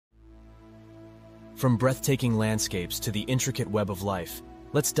From breathtaking landscapes to the intricate web of life,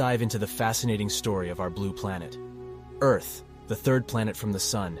 let's dive into the fascinating story of our blue planet. Earth, the third planet from the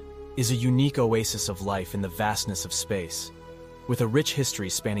Sun, is a unique oasis of life in the vastness of space. With a rich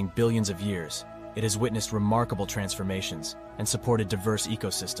history spanning billions of years, it has witnessed remarkable transformations and supported diverse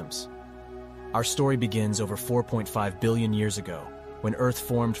ecosystems. Our story begins over 4.5 billion years ago, when Earth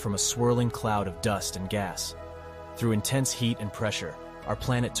formed from a swirling cloud of dust and gas. Through intense heat and pressure, our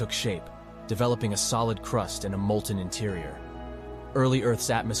planet took shape, developing a solid crust and a molten interior. Early Earth's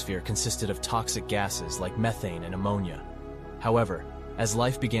atmosphere consisted of toxic gases like methane and ammonia. However, as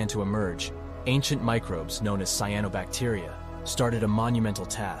life began to emerge, ancient microbes known as cyanobacteria started a monumental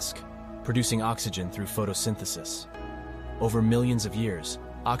task, producing oxygen through photosynthesis. Over millions of years,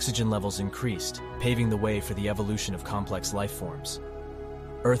 oxygen levels increased, paving the way for the evolution of complex life forms.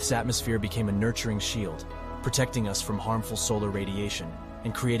 Earth's atmosphere became a nurturing shield, protecting us from harmful solar radiation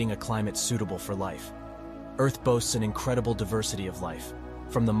and creating a climate suitable for life. Earth boasts an incredible diversity of life,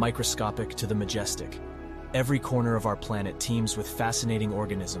 from the microscopic to the majestic. Every corner of our planet teems with fascinating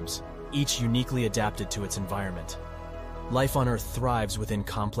organisms, each uniquely adapted to its environment. Life on Earth thrives within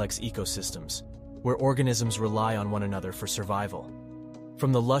complex ecosystems, where organisms rely on one another for survival.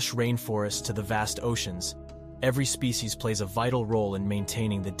 From the lush rainforests to the vast oceans, every species plays a vital role in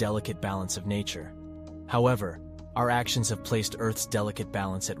maintaining the delicate balance of nature. However, our actions have placed Earth's delicate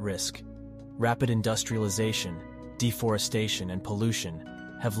balance at risk. Rapid industrialization, deforestation, and pollution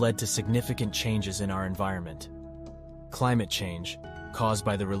have led to significant changes in our environment. Climate change, caused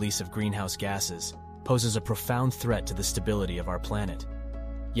by the release of greenhouse gases, poses a profound threat to the stability of our planet.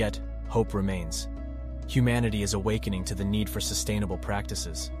 Yet, hope remains. Humanity is awakening to the need for sustainable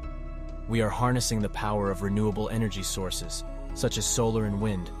practices. We are harnessing the power of renewable energy sources, such as solar and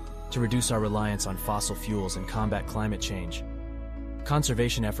wind, to reduce our reliance on fossil fuels and combat climate change.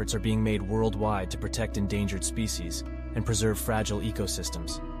 Conservation efforts are being made worldwide to protect endangered species and preserve fragile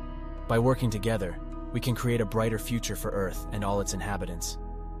ecosystems. By working together, we can create a brighter future for Earth and all its inhabitants.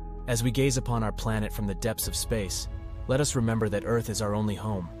 As we gaze upon our planet from the depths of space, let us remember that Earth is our only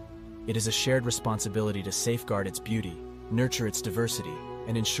home. It is a shared responsibility to safeguard its beauty, nurture its diversity,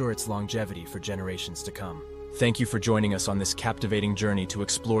 and ensure its longevity for generations to come. Thank you for joining us on this captivating journey to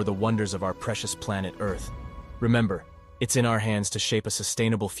explore the wonders of our precious planet Earth. Remember, it's in our hands to shape a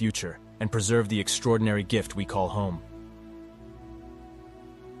sustainable future and preserve the extraordinary gift we call home.